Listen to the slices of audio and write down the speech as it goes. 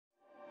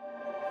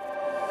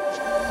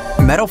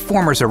Metal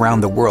formers around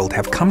the world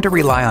have come to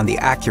rely on the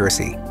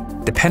accuracy,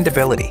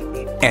 dependability,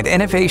 and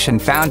innovation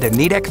found in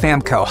Nidec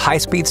Vamco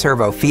high-speed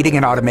servo feeding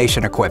and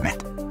automation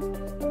equipment.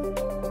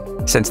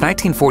 Since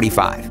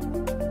 1945,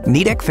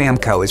 Nidec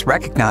Vamco is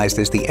recognized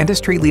as the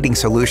industry-leading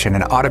solution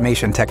in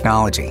automation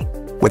technology.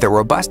 With a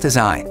robust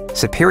design,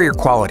 superior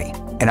quality,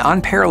 and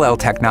unparalleled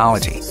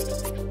technology,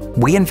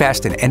 we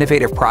invest in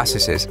innovative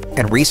processes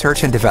and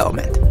research and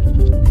development.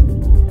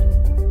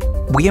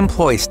 We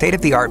employ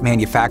state-of-the-art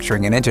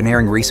manufacturing and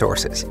engineering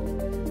resources,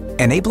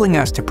 enabling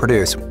us to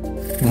produce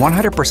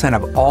 100%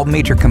 of all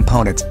major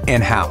components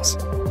in-house.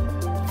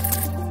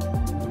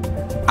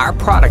 Our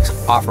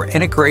products offer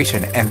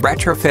integration and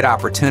retrofit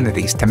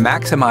opportunities to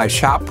maximize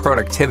shop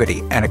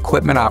productivity and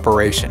equipment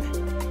operation,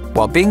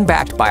 while being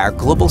backed by our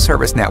global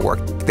service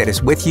network that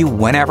is with you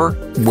whenever,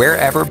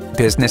 wherever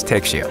business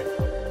takes you.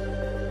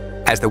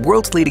 As the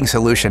world's leading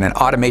solution in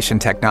automation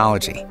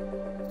technology,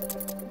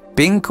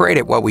 being great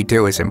at what we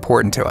do is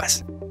important to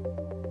us.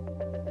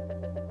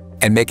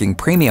 And making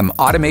premium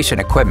automation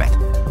equipment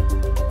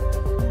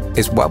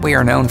is what we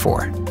are known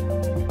for.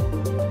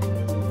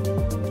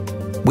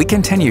 We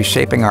continue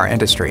shaping our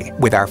industry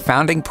with our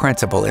founding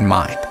principle in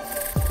mind.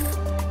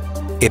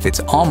 If it's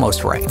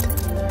almost right,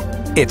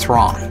 it's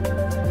wrong.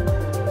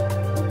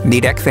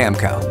 Nidec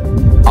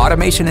Vamco,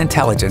 automation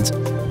intelligence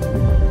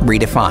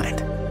redefined.